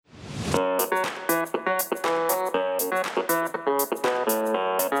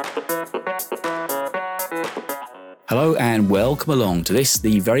and welcome along to this,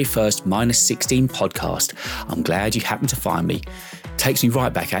 the very first Minus 16 podcast. I'm glad you happened to find me. Takes me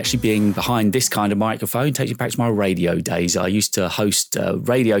right back, actually, being behind this kind of microphone, takes me back to my radio days. I used to host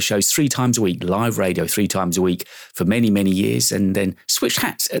radio shows 3 times a week, live radio 3 times a week for many, many years, and then switched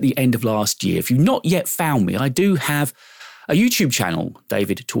hats at the end of last year. If you've not yet found me, I do have a YouTube channel,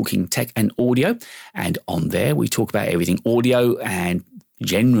 David Talking Tech and Audio, and on there we talk about everything audio and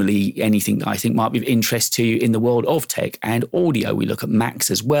generally anything that I think might be of interest to you in the world of tech and audio. We look at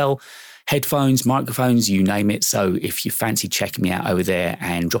Macs as well, headphones, microphones, you name it. So if you fancy checking me out over there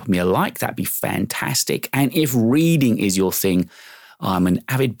and dropping me a like, that'd be fantastic. And if reading is your thing, I'm an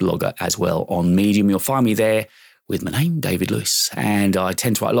avid blogger as well on Medium. You'll find me there with my name, David Lewis, and I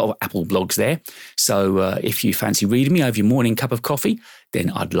tend to write a lot of Apple blogs there. So if you fancy reading me over your morning cup of coffee,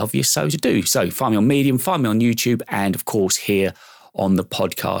 then I'd love you so to do. So find me on Medium, find me on YouTube, and of course here on the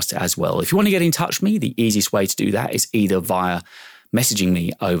podcast as well. If you want to get in touch with me, the easiest way to do that is either via messaging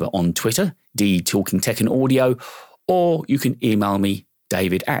me over on Twitter, Talking Tech and Audio, or you can email me,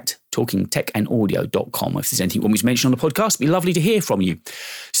 David at talkingtechandaudio.com. If there's anything you want me to mention on the podcast, it'd be lovely to hear from you.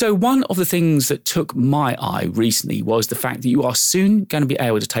 So one of the things that took my eye recently was the fact that you are soon going to be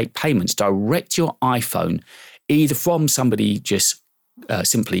able to take payments direct to your iPhone, either from somebody just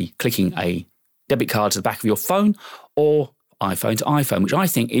simply clicking a debit card to the back of your phone, or iPhone to iPhone, which I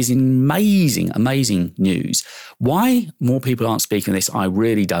think is amazing news. Why more people aren't speaking of this, I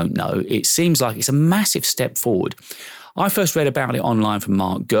really don't know. It seems like it's a massive step forward. I first read about it online from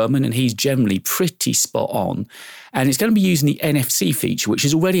Mark Gurman, and he's generally pretty spot on. And it's going to be using the NFC feature, which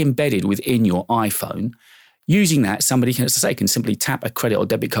is already embedded within your iPhone. Using that, somebody can, as I say, can simply tap a credit or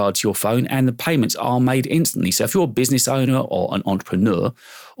debit card to your phone and the payments are made instantly. So if you're a business owner or an entrepreneur,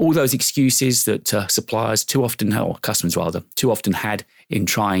 all those excuses that suppliers too often, or customers rather, too often had in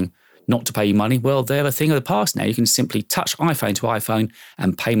trying not to pay you money, well, they're a thing of the past now. You can simply touch iPhone to iPhone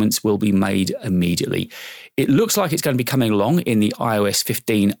and payments will be made immediately. It looks like it's going to be coming along in the iOS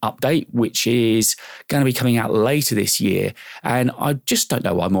 15 update, which is going to be coming out later this year. And I just don't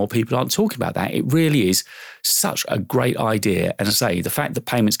know why more people aren't talking about that. It really is such a great idea. And I say, the fact that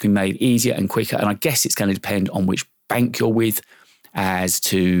payments can be made easier and quicker, and I guess it's going to depend on which bank you're with as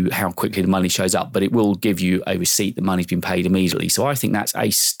to how quickly the money shows up, but it will give you a receipt that money's been paid immediately. So I think that's a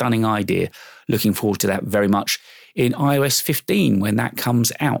stunning idea. Looking forward to that very much in iOS 15 when that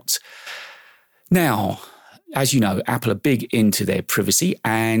comes out. Now, as you know, Apple are big into their privacy,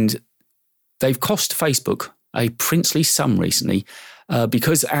 and they've cost Facebook a princely sum recently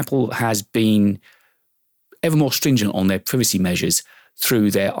because Apple has been ever more stringent on their privacy measures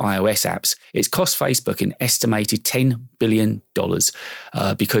through their iOS apps. It's cost Facebook an estimated $10 billion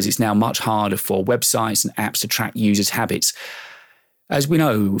because it's now much harder for websites and apps to track users' habits. As we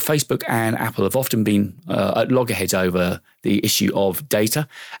know, Facebook and Apple have often been at loggerheads over the issue of data.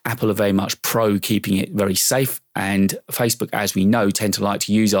 Apple are very much pro keeping it very safe, and Facebook, as we know, tend to like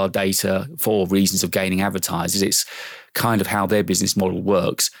to use our data for reasons of gaining advertisers. It's kind of how their business model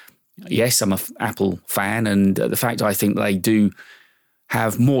works. Yes, I'm an Apple fan, and the fact I think they do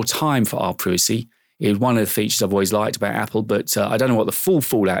have more time for our privacy is one of the features I've always liked about Apple, but I don't know what the full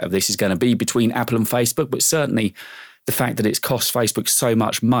fallout of this is going to be between Apple and Facebook, but certainly the fact that it's cost Facebook so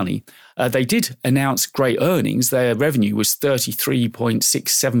much money. They did announce great earnings. Their revenue was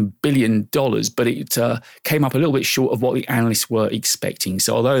 $33.67 billion, but it came up a little bit short of what the analysts were expecting.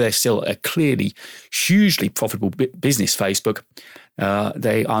 So although they're still a clearly hugely profitable business, Facebook,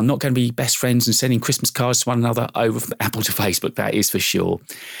 they are not going to be best friends and sending Christmas cards to one another over from Apple to Facebook, that is for sure.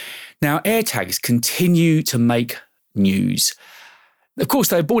 Now, AirTags continue to make news. Of course,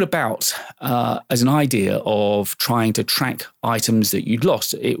 they were brought about as an idea of trying to track items that you'd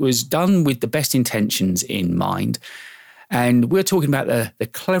lost. It was done with the best intentions in mind. And we're talking about the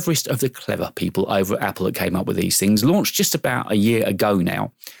cleverest of the clever people over at Apple that came up with these things, launched just about a year ago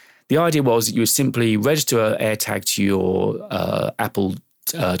now. The idea was that you would simply register an AirTag to your Apple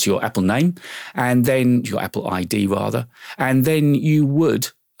name, and then your Apple ID rather, and then you would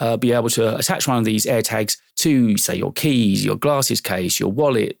be able to attach one of these AirTags to, say, your keys, your glasses case, your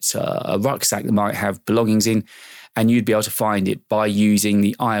wallet, a rucksack that might have belongings in, and you'd be able to find it by using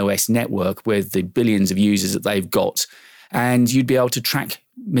the iOS network with the billions of users that they've got, and you'd be able to track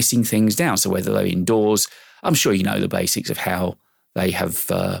missing things down. So whether they're indoors, I'm sure you know the basics of how they have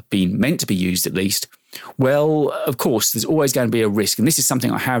been meant to be used at least. Well, of course, there's always going to be a risk, and this is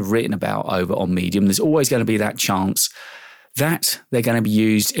something I have written about over on Medium. There's always going to be that chance that they're going to be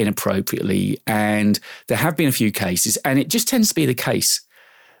used inappropriately, and there have been a few cases, and it just tends to be the case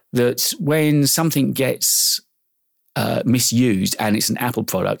that when something gets misused and it's an Apple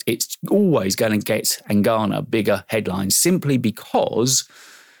product, it's always going to get and garner bigger headlines simply because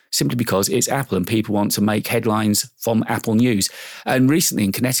it's Apple and people want to make headlines from Apple News. And recently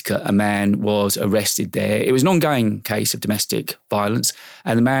in Connecticut, a man was arrested there. It was an ongoing case of domestic violence,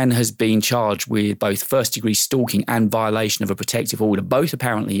 and the man has been charged with both first-degree stalking and violation of a protective order. Both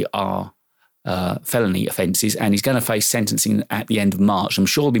apparently are felony offences, and he's going to face sentencing at the end of March. I'm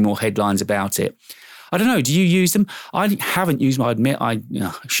sure there'll be more headlines about it. I don't know, do you use them? I haven't used them, I admit. I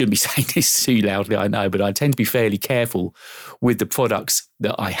shouldn't be saying this too loudly, I know, but I tend to be fairly careful with the products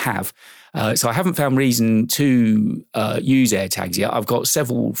that I have. So I haven't found reason to use AirTags yet. I've got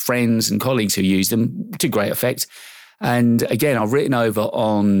several friends and colleagues who use them to great effect. And again, I've written over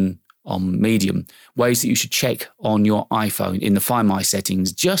on Medium ways that you should check on your iPhone in the Find My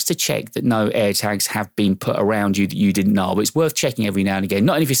settings just to check that no AirTags have been put around you that you didn't know. But it's worth checking every now and again,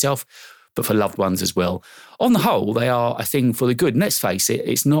 not only for yourself, but for loved ones as well. On the whole, they are a thing for the good. And let's face it,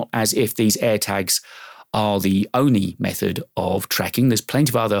 it's not as if these AirTags are the only method of tracking. There's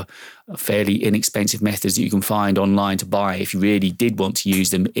plenty of other fairly inexpensive methods that you can find online to buy if you really did want to use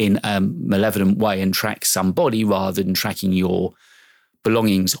them in a malevolent way and track somebody rather than tracking your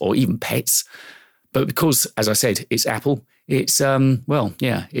belongings or even pets. But because, as I said, it's Apple, it's,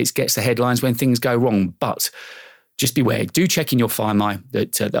 it gets the headlines when things go wrong. But just beware. Do check in your Find My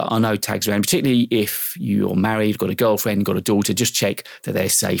that there are no tags around, particularly if you're married, got a girlfriend, got a daughter. Just check that they're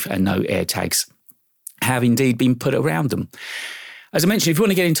safe and no AirTags have indeed been put around them. As I mentioned, if you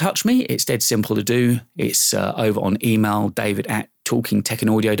want to get in touch with me, it's dead simple to do. It's over on email,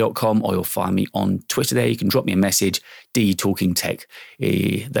 david@talkingtechandaudio.com, or you'll find me on Twitter there. You can drop me a message, dtalkingtech.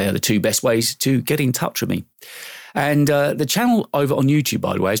 They are the two best ways to get in touch with me. And the channel over on YouTube,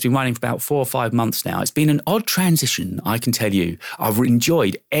 by the way, has been running for about 4 or 5 months now. It's been an odd transition, I can tell you. I've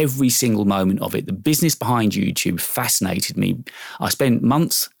enjoyed every single moment of it. The business behind YouTube fascinated me. I spent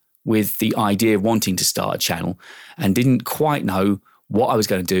months with the idea of wanting to start a channel and didn't quite know what I was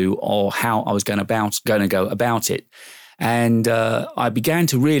going to do or how I was going to go about it. And I began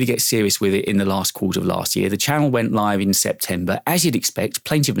to really get serious with it in the last quarter of last year. The channel went live in September. As you'd expect,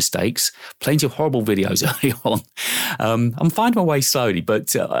 plenty of mistakes, plenty of horrible videos early on. I'm finding my way slowly,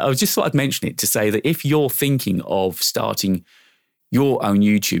 but I just thought I'd mention it to say that if you're thinking of starting your own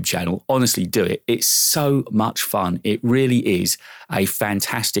YouTube channel, honestly do it. It's so much fun. It really is a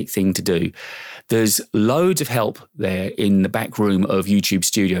fantastic thing to do. There's loads of help there in the back room of YouTube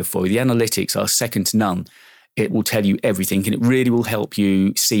Studio for you. The analytics are second to none. It will tell you everything, and it really will help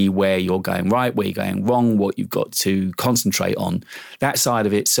you see where you're going right, where you're going wrong, what you've got to concentrate on. That side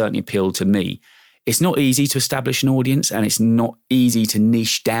of it certainly appealed to me. It's not easy to establish an audience, and it's not easy to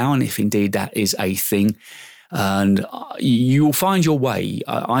niche down, if indeed that is a thing. And you'll find your way.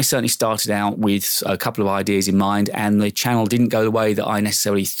 I certainly started out with a couple of ideas in mind, and the channel didn't go the way that I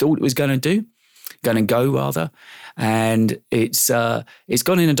necessarily thought it was going to go. And it's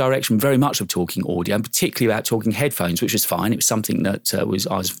gone in a direction very much of talking audio, and particularly about talking headphones, which was fine. It was something that I was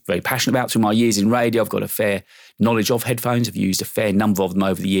very passionate about through my years in radio. I've got a fair knowledge of headphones. I've used a fair number of them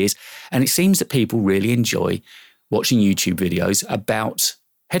over the years. And it seems that people really enjoy watching YouTube videos about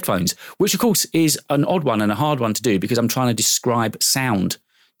headphones, which of course is an odd one and a hard one to do because I'm trying to describe sound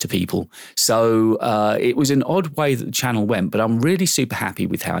to people. So it was an odd way that the channel went, but I'm really super happy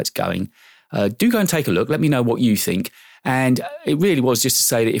with how it's going. Do go and take a look. Let me know what you think. And it really was just to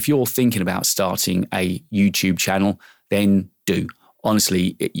say that if you're thinking about starting a YouTube channel, then do.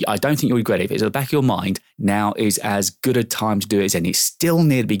 Honestly, I don't think you'll regret it. If it's at the back of your mind, now is as good a time to do it as any. It's still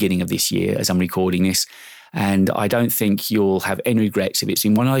near the beginning of this year as I'm recording this. And I don't think you'll have any regrets if it's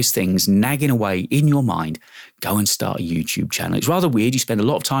been one of those things nagging away in your mind. Go and start a YouTube channel. It's rather weird. You spend a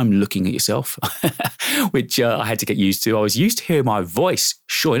lot of time looking at yourself, which I had to get used to. I was used to hearing my voice,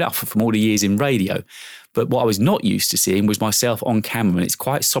 sure enough, from all the years in radio. But what I was not used to seeing was myself on camera, and it's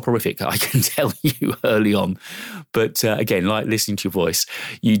quite soporific, I can tell you early on. But again, like listening to your voice,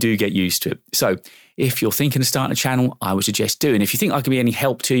 you do get used to it. So if you're thinking of starting a channel, I would suggest doing. If you think I can be any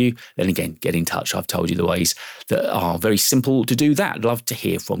help to you, then again, get in touch. I've told you the ways that are very simple to do that. I'd love to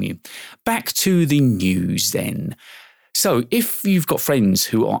hear from you. Back to the news then. So if you've got friends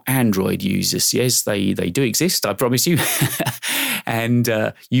who are Android users, yes, they do exist, I promise you,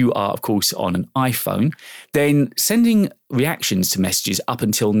 and you are, of course, on an iPhone, then sending reactions to messages up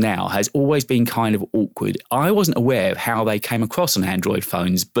until now has always been kind of awkward. I wasn't aware of how they came across on Android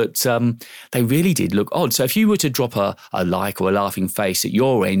phones, but they really did look odd. So if you were to drop a like or a laughing face at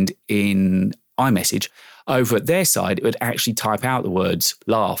your end in iMessage, over at their side, it would actually type out the words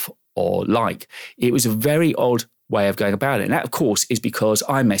laugh or like. It was a very odd way of going about it. And that, of course, is because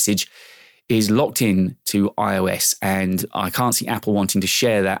iMessage is locked in to iOS, and I can't see Apple wanting to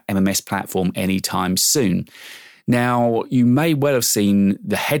share that MMS platform anytime soon. Now, you may well have seen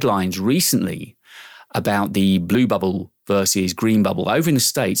the headlines recently about the blue bubble versus green bubble. Over in the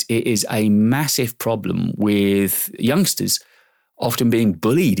States, it is a massive problem with youngsters often being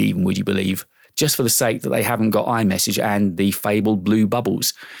bullied, even, would you believe, just for the sake that they haven't got iMessage and the fabled blue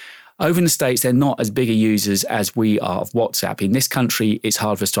bubbles. Over in the States, they're not as big a users as we are of WhatsApp. In this country, it's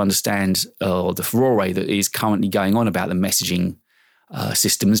hard for us to understand the furore that is currently going on about the messaging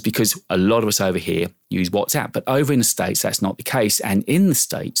systems, because a lot of us over here use WhatsApp. But over in the States, that's not the case. And in the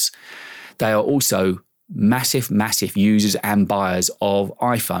States, they are also massive users and buyers of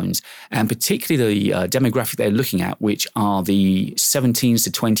iPhones, and particularly the demographic they're looking at, which are the 17s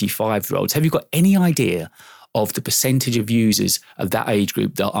to 25-year-olds. Have you got any idea of the percentage of users of that age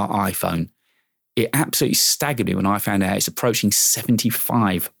group that are iPhone? It absolutely staggered me when I found out it's approaching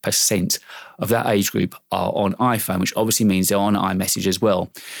 75% of that age group are on iPhone, which obviously means they're on iMessage as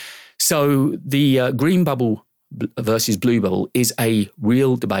well. So the green bubble versus blue bubble is a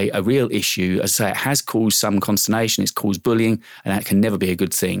real debate, a real issue. As I say, it has caused some consternation, it's caused bullying, and that can never be a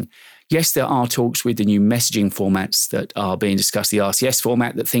good thing. Yes, there are talks with the new messaging formats that are being discussed, the RCS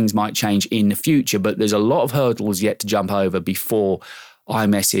format, that things might change in the future, but there's a lot of hurdles yet to jump over before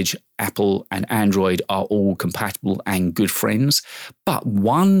iMessage, Apple and Android are all compatible and good friends. But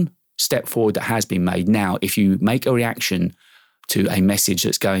one step forward that has been made now, if you make a reaction to a message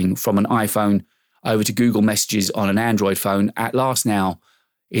that's going from an iPhone over to Google Messages on an Android phone, at last now,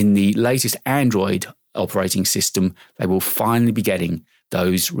 in the latest Android operating system, they will finally be getting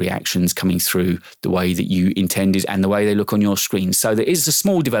those reactions coming through the way that you intended and the way they look on your screen. So there is a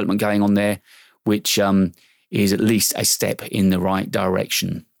small development going on there, which is at least a step in the right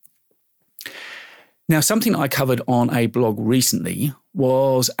direction. Now, something I covered on a blog recently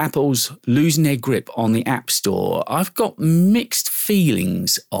was Apple's losing their grip on the App Store. I've got mixed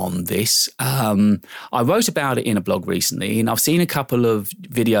feelings on this. I wrote about it in a blog recently, and I've seen a couple of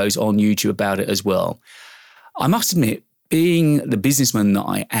videos on YouTube about it as well. I must admit, being the businessman that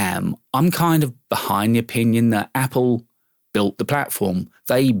I am, I'm kind of behind the opinion that Apple built the platform.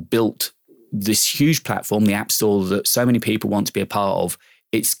 They built this huge platform, the App Store, that so many people want to be a part of.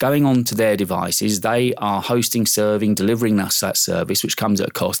 It's going on to their devices. They are hosting, serving, delivering us that service, which comes at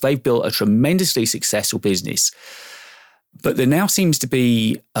a cost. They've built a tremendously successful business. But there now seems to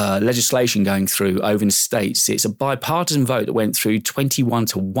be legislation going through over in the States. It's a bipartisan vote that went through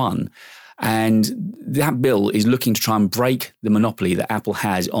 21-1. And that bill is looking to try and break the monopoly that Apple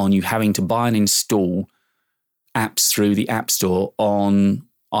has on you having to buy and install apps through the App Store on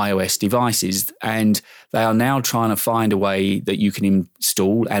iOS devices. And they are now trying to find a way that you can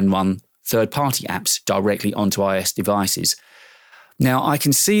install and run third-party apps directly onto iOS devices. Now, I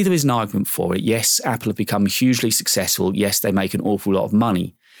can see there is an argument for it. Yes, Apple have become hugely successful. Yes, they make an awful lot of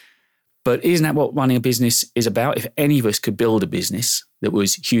money. But isn't that what running a business is about? If any of us could build a business that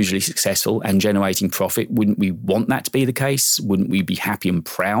was hugely successful and generating profit, wouldn't we want that to be the case? Wouldn't we be happy and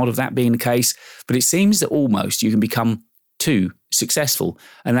proud of that being the case? But it seems that almost you can become too successful.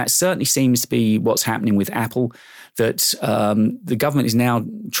 And that certainly seems to be what's happening with Apple, that the government is now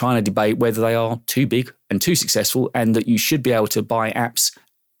trying to debate whether they are too big and too successful, and that you should be able to buy apps,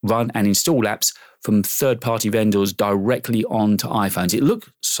 run and install apps from third-party vendors directly onto iPhones. It looks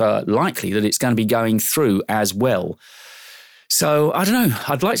likely that it's going to be going through as well. So I don't know.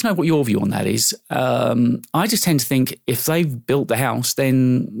 I'd like to know what your view on that is. I just tend to think if they've built the house,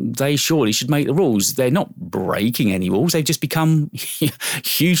 then they surely should make the rules. They're not breaking any rules. They've just become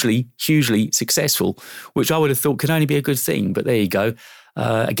hugely successful, which I would have thought could only be a good thing. But there you go.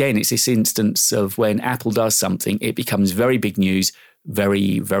 Again, it's this instance of when Apple does something, it becomes very big news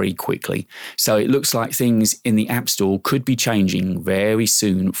very quickly. So it looks like things in the App Store could be changing very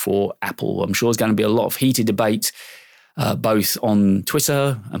soon for Apple. I'm sure there's going to be a lot of heated debate both on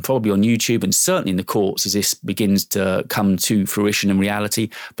Twitter and probably on YouTube and certainly in the courts as this begins to come to fruition and reality.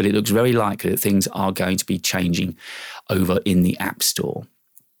 But it looks very likely that things are going to be changing over in the App Store.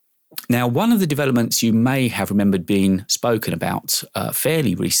 Now, one of the developments you may have remembered being spoken about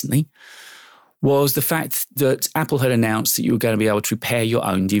fairly recently was the fact that Apple had announced that you were going to be able to repair your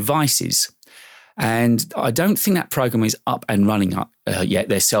own devices. And I don't think that program is up and running yet,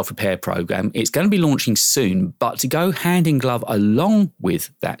 their self-repair program. It's going to be launching soon, but to go hand in glove along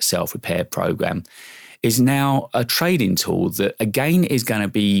with that self-repair program is now a trading tool that, again, is going to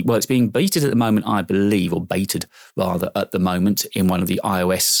be, well, it's being beated at the moment, I believe, or baited rather at the moment in one of the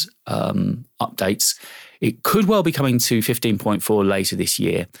iOS updates. It could well be coming to 15.4 later this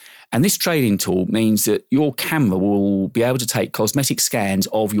year. And this trade-in tool means that your camera will be able to take cosmetic scans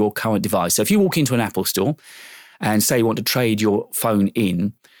of your current device. So if you walk into an Apple store and say you want to trade your phone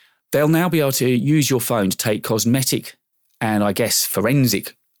in, they'll now be able to use your phone to take cosmetic and, I guess,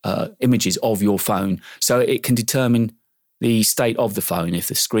 forensic images of your phone, so it can determine the state of the phone, if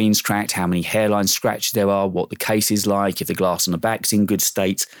the screen's cracked, how many hairline scratches there are, what the case is like, if the glass on the back's in good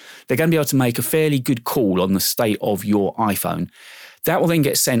state. They're going to be able to make a fairly good call on the state of your iPhone. That will then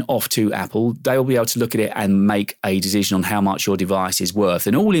get sent off to Apple. They'll be able to look at it and make a decision on how much your device is worth.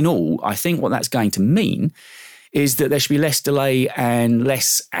 And all in all, I think what that's going to mean is that there should be less delay and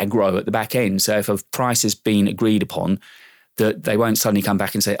less aggro at the back end. So if a price has been agreed upon, that they won't suddenly come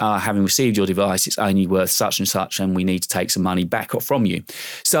back and say, having received your device, it's only worth such and we need to take some money back off from you.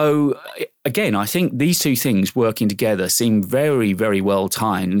 So again, I think these two things working together seem very, very well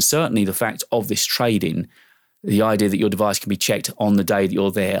timed. And certainly the fact of this trade-in, the idea that your device can be checked on the day that you're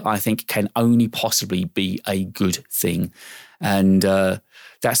there, I think can only possibly be a good thing. And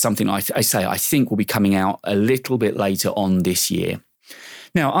that's something I think will be coming out a little bit later on this year.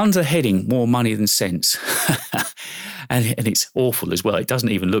 Now, under heading More Money Than Sense, and it's awful as well. It doesn't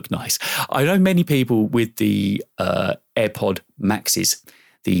even look nice. I know many people with the AirPod Maxes,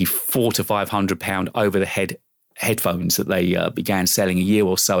 the £400 to £500 over-the-head headphones that they began selling a year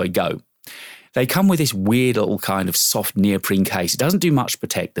or so ago. They come with this weird little kind of soft neoprene case. It doesn't do much to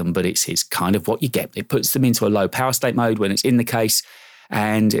protect them, but it's kind of what you get. It puts them into a low power state mode when it's in the case.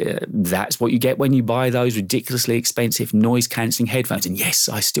 And that's what you get when you buy those ridiculously expensive noise-cancelling headphones. And yes,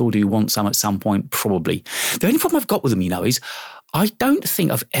 I still do want some at some point, probably. The only problem I've got with them, is I don't think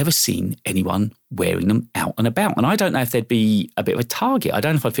I've ever seen anyone wearing them out and about. And I don't know if they'd be a bit of a target. I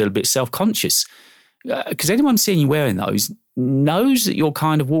don't know if I'd feel a bit self-conscious. Because anyone seeing you wearing those knows that you're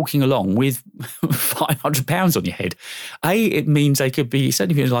kind of walking along with £500 on your head. It means they could be,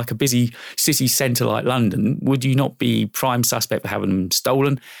 certainly if you're like a busy city centre like London, would you not be prime suspect for having them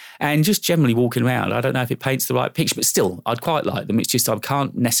stolen? And just generally walking around, I don't know if it paints the right picture, but still, I'd quite like them. It's just I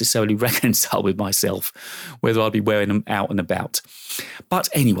can't necessarily reconcile with myself whether I'd be wearing them out and about. But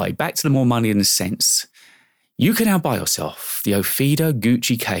anyway, back to the More Money Than Sense. You can now buy yourself the Ofido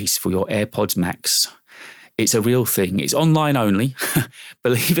Gucci case for your AirPods Max. It's a real thing. It's online only.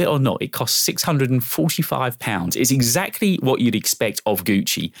 Believe it or not, it costs £645. It's exactly what you'd expect of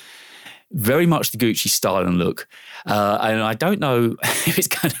Gucci. Very much the Gucci style and look. And I don't know if it's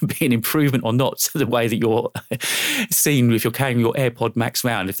going to be an improvement or not to the way that you're seen if you're carrying your AirPod Max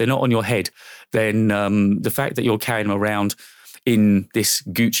around. If they're not on your head, then the fact that you're carrying them around in this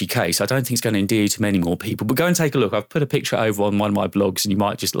Gucci case, I don't think it's going to endear you to many more people. But go and take a look. I've put a picture over on one of my blogs and you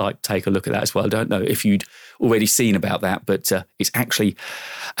might just like take a look at that as well. I don't know if you'd already seen about that, but it's actually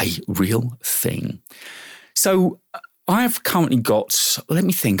a real thing. So I've currently got,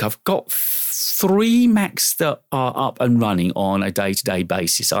 I've got 3 Macs that are up and running on a day-to-day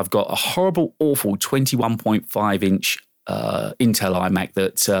basis. I've got a horrible, awful 21.5-inch Intel iMac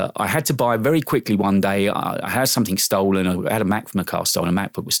that I had to buy very quickly one day. I had something stolen. I had a Mac from a car stolen. A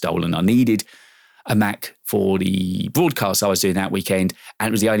MacBook was stolen. I needed a Mac for the broadcast I was doing that weekend, and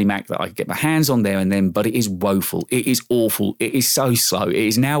it was the only Mac that I could get my hands on there and then, but it is woeful. It is awful. It is so slow. It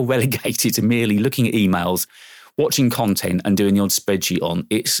is now relegated to merely looking at emails, watching content and doing the odd spreadsheet on.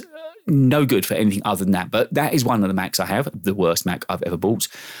 It's no good for anything other than that, but that is one of the Macs I have, the worst Mac I've ever bought.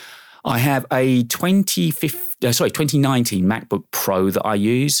 I have a 2019 MacBook Pro that I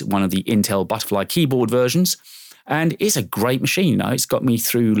use, one of the Intel Butterfly keyboard versions, and it's a great machine. It's got me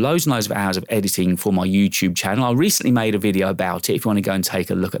through loads and loads of hours of editing for my YouTube channel. I recently made a video about it. If you want to go and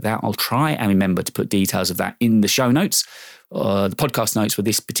take a look at that, I'll try and remember to put details of that in the show notes, the podcast notes for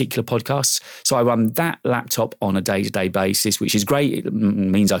this particular podcast. So I run that laptop on a day-to-day basis, which is great. It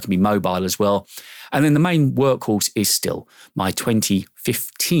means I can be mobile as well. And then the main workhorse is still my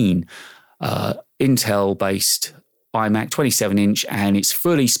 2015 Intel-based iMac 27-inch, and it's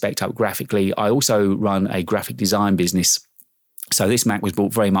fully spec'd up graphically. I also run a graphic design business, so this Mac was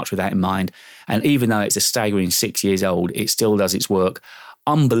bought very much with that in mind. And even though it's a staggering 6 years old, it still does its work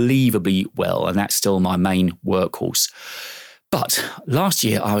unbelievably well, and that's still my main workhorse. But last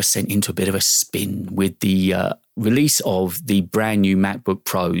year, I was sent into a bit of a spin with the release of the brand new MacBook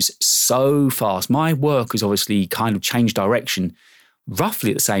Pros so fast. My work has obviously kind of changed direction roughly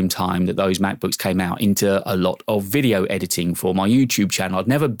at the same time that those MacBooks came out into a lot of video editing for my YouTube channel. I'd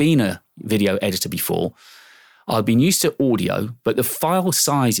never been a video editor before. I've been used to audio, but the file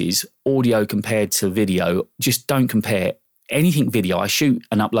sizes, audio compared to video, just don't compare. Anything video, I shoot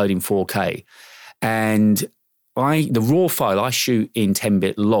and upload in 4K. And the raw file I shoot in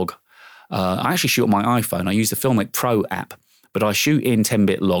 10-bit log. I actually shoot on my iPhone. I use the Filmic Pro app, but I shoot in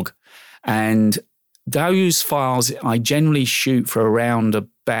 10-bit log. And those files I generally shoot for around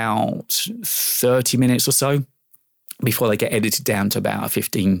about 30 minutes or so before they get edited down to about a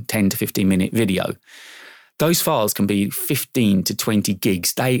 10 to 15 minute video. Those files can be 15 to 20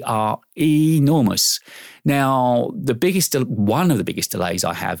 gigs. They are enormous. Now, one of the biggest delays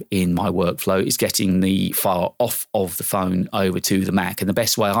I have in my workflow is getting the file off of the phone over to the Mac. And the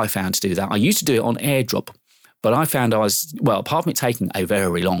best way I found to do that, I used to do it on AirDrop. But I found apart from it taking a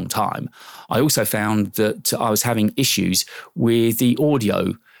very long time, I also found that I was having issues with the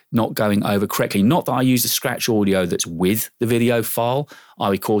audio not going over correctly. Not that I use the scratch audio that's with the video file. I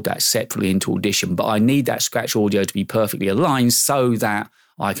record that separately into Audition, but I need that scratch audio to be perfectly aligned so that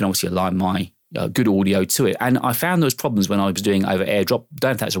I can obviously align my good audio to it. And I found those problems when I was doing over AirDrop. Don't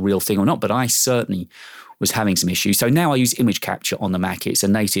know if that's a real thing or not, but I certainly was having some issues. So now I use Image Capture on the Mac. It's a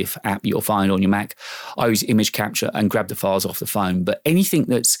native app you'll find on your Mac. I use Image Capture and grab the files off the phone. But anything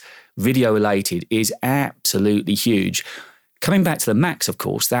that's video related is absolutely huge. Coming back to the Macs, of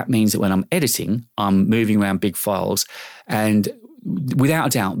course, that means that when I'm editing, I'm moving around big files. And without a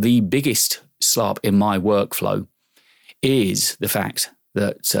doubt, the biggest slop in my workflow is the fact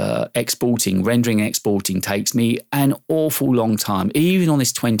that rendering and exporting takes me an awful long time. Even on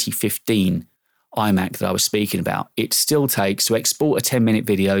this 2015 iMac that I was speaking about, it still takes, to export a 10-minute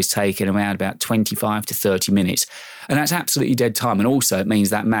video is taking around about 25 to 30 minutes. And that's absolutely dead time. And also it means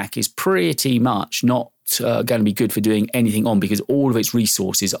that Mac is pretty much not going to be good for doing anything on, because all of its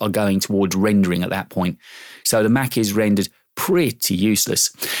resources are going towards rendering at that point. So the Mac is rendered pretty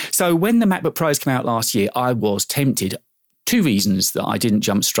useless. So when the MacBook Pros came out last year, I was tempted. Two reasons that I didn't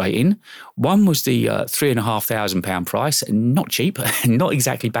jump straight in. One was the £3,500 price, not cheap, not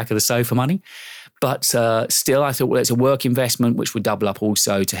exactly back of the sofa money. But still, I thought, well, it's a work investment, which would double up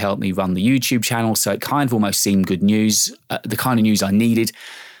also to help me run the YouTube channel. So it kind of almost seemed good news, the kind of news I needed.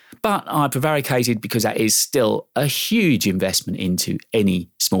 But I prevaricated because that is still a huge investment into any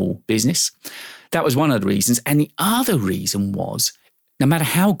small business. That was one of the reasons. And the other reason was, no matter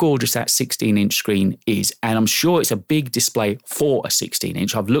how gorgeous that 16-inch screen is, and I'm sure it's a big display for a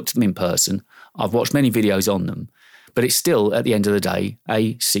 16-inch, I've looked at them in person, I've watched many videos on them, but it's still, at the end of the day,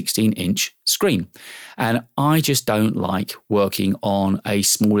 a 16-inch screen. And I just don't like working on a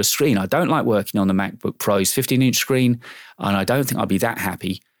smaller screen. I don't like working on the MacBook Pro's 15-inch screen, and I don't think I'd be that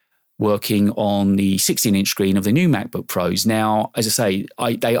happy working on the 16-inch screen of the new MacBook Pros. Now, as I say,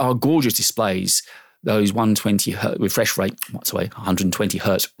 they are gorgeous displays. Those 120 hertz refresh rate, 120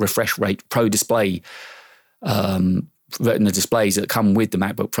 hertz refresh rate Pro display Retina displays that come with the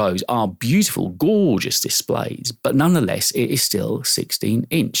MacBook Pros are beautiful, gorgeous displays, but nonetheless, it is still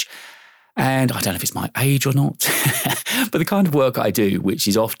 16-inch. And I don't know if it's my age or not, but the kind of work I do, which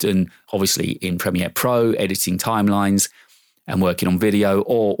is often obviously in Premiere Pro, editing timelines and working on video,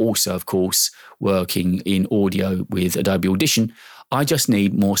 or also, of course, working in audio with Adobe Audition, I just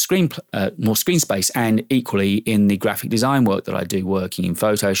need more screen space. And equally in the graphic design work that I do, working in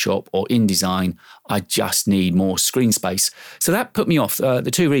Photoshop or InDesign, I just need more screen space. So that put me off.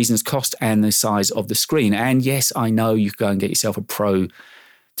 The two reasons, cost and the size of the screen. And yes, I know you can go and get yourself a Pro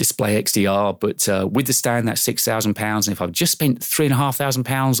Display XDR, but with the stand, that's £6,000. And if I've just spent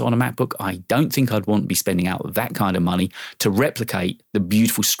 £3,500 on a MacBook, I don't think I'd want to be spending out that kind of money to replicate the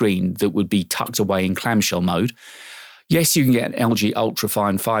beautiful screen that would be tucked away in clamshell mode. Yes, you can get an LG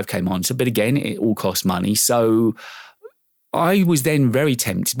Ultrafine 5K monitor, but again, it all costs money. So I was then very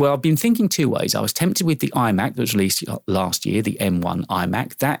tempted. Well, I've been thinking two ways. I was tempted with the iMac that was released last year, the M1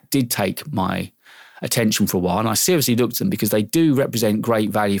 iMac. That did take my attention for a while, and I seriously looked at them because they do represent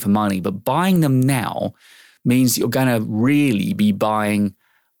great value for money. But buying them now means that you're going to really be buying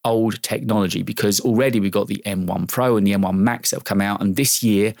old technology, because already we've got the M1 Pro and the M1 Max that have come out, and this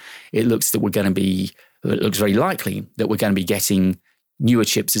year it looks very likely that we're going to be getting newer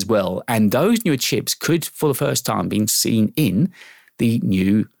chips as well. And those newer chips could, for the first time, be seen in the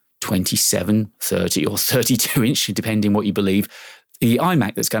new 27, 30 or 32-inch, depending what you believe, the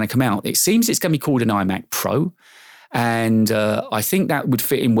iMac that's going to come out. It seems it's going to be called an iMac Pro. And I think that would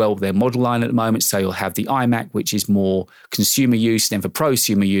fit in well with their model line at the moment. So you'll have the iMac, which is more consumer use. Then for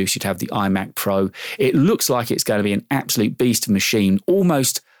prosumer use, you'd have the iMac Pro. It looks like it's going to be an absolute beast of a machine.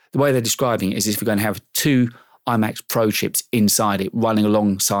 Almost the way they're describing it is if we're going to have two iMac Pro chips inside it running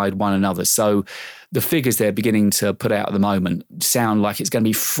alongside one another. So the figures they're beginning to put out at the moment sound like it's going to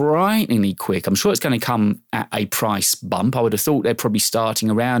be frighteningly quick. I'm sure it's going to come at a price bump. I would have thought they're probably starting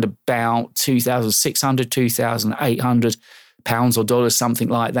around about $2,600, £2,800 or dollars, something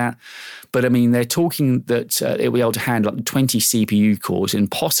like that. But I mean, they're talking that it'll be able to handle up to 20 CPU cores and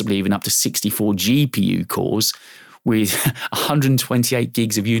possibly even up to 64 GPU cores, with 128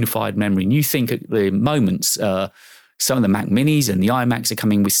 gigs of unified memory. And you think at the moment, some of the Mac Minis and the iMacs are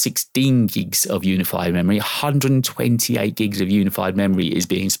coming with 16 gigs of unified memory. 128 gigs of unified memory is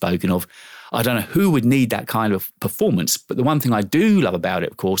being spoken of. I don't know who would need that kind of performance, but the one thing I do love about it,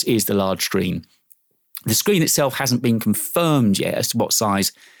 of course, is the large screen. The screen itself hasn't been confirmed yet as to what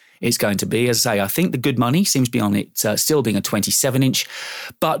size it's going to be. As I say, I think the good money seems to be on it still being a 27-inch,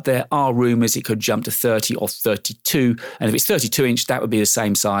 but there are rumours it could jump to 30 or 32. And if it's 32-inch, that would be the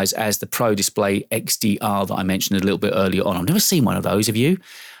same size as the Pro Display XDR that I mentioned a little bit earlier on. I've never seen one of those, have you?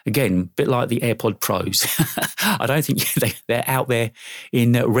 Again, a bit like the AirPod Pros. I don't think they're out there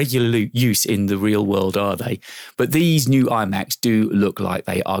in regular use in the real world, are they? But these new iMacs do look like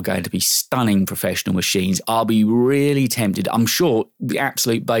they are going to be stunning professional machines. I'll be really tempted. I'm sure the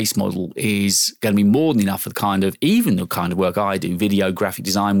absolute base model is going to be more than enough for even the kind of work I do, video, graphic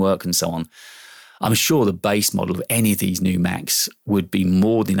design work and so on. I'm sure the base model of any of these new Macs would be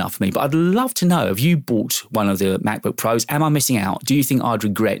more than enough for me. But I'd love to know, have you bought one of the MacBook Pros? Am I missing out? Do you think I'd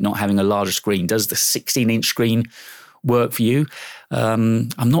regret not having a larger screen? Does the 16-inch screen work for you? I'm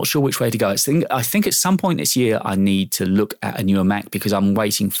not sure which way to go. I think at some point this year I need to look at a newer Mac because I'm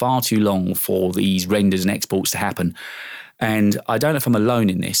waiting far too long for these renders and exports to happen. And I don't know if I'm alone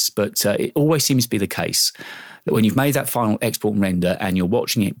in this, but it always seems to be the case that when you've made that final export and render and you're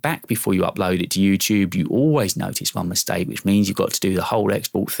watching it back before you upload it to YouTube, you always notice one mistake, which means you've got to do the whole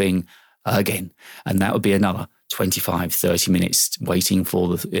export thing again. And that would be another 25, 30 minutes waiting for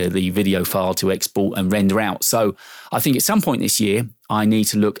the video file to export and render out. So I think at some point this year, I need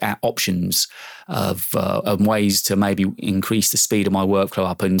to look at options of ways to maybe increase the speed of my workflow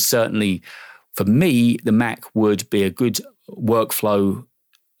up. And certainly for me, the Mac would be a good workflow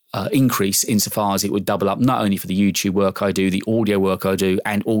increase insofar as it would double up not only for the YouTube work I do, the audio work I do,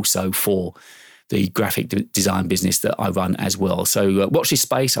 and also for the graphic design business that I run as well. So watch this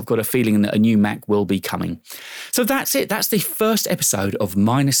space. I've got a feeling that a new Mac will be coming. So that's it. That's the first episode of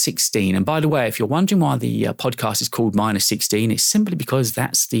Minus 16. And by the way, if you're wondering why the podcast is called Minus 16, it's simply because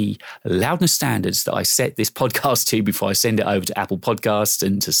that's the loudness standards that I set this podcast to before I send it over to Apple Podcasts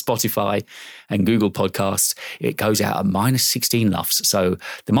and to Spotify and Google Podcasts. It goes out at minus 16 lufs. So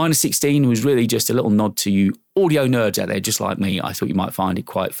the minus 16 was really just a little nod to you audio nerds out there just like me. I thought you might find it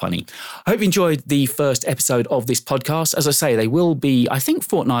quite funny. I hope you enjoyed the first episode of this podcast. As I say, they will be, I think,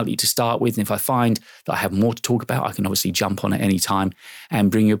 fortnightly to start with. And if I find that I have more to talk about, I can obviously jump on at any time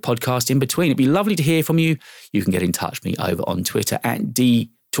and bring you a podcast in between. It'd be lovely to hear from you. You can get in touch with me over on Twitter at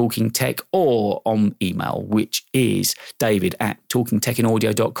DTalkingTech or on email, which is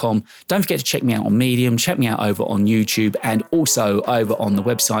david@talkingtechinaudio.com. Don't forget to check me out on Medium, check me out over on YouTube, and also over on the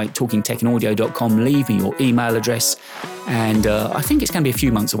website, talkingtechinaudio.com. Leave me your email address. And I think it's going to be a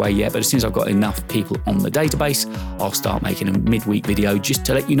few months away yet, but as soon as I've got enough people on the database, I'll start making a midweek video just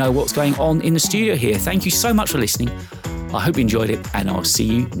to let you know what's going on in the studio here. Thank you so much for listening. I hope you enjoyed it, and I'll see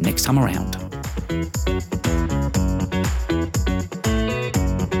you next time around.